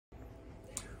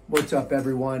What's up,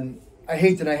 everyone? I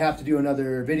hate that I have to do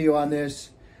another video on this,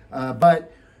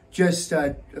 but just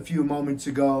a few moments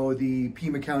ago, the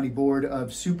Pima County Board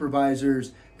of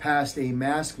Supervisors passed a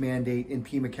mask mandate in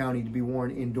Pima County to be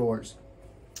worn indoors.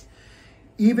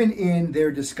 Even in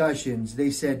their discussions,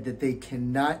 they said that they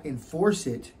cannot enforce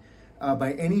it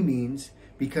by any means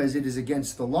because it is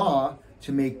against the law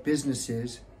to make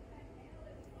businesses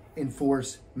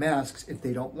enforce masks if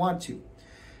they don't want to.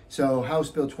 So House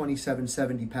Bill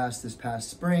 2770 passed this past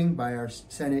spring by our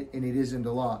Senate, and it is into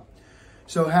law.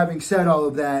 So having said all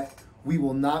of that, we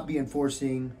will not be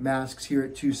enforcing masks here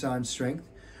at Tucson Strength.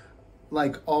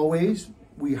 Like always,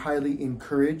 we highly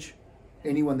encourage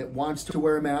anyone that wants to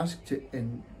wear a mask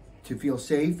to feel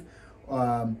safe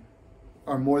are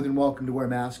more than welcome to wear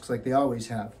masks like they always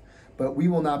have. But we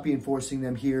will not be enforcing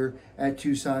them here at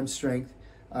Tucson Strength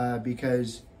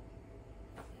because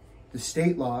the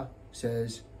state law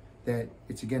says that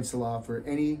it's against the law for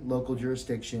any local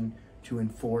jurisdiction to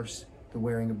enforce the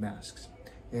wearing of masks.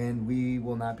 And we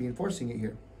will not be enforcing it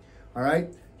here. All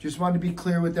right? Just wanted to be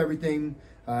clear with everything.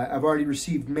 I've already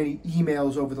received many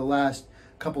emails over the last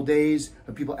couple days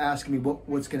of people asking me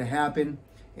what's going to happen.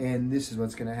 And this is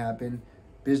what's going to happen.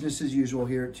 Business as usual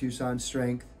here at Tucson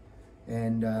Strength.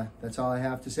 And that's all I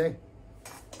have to say.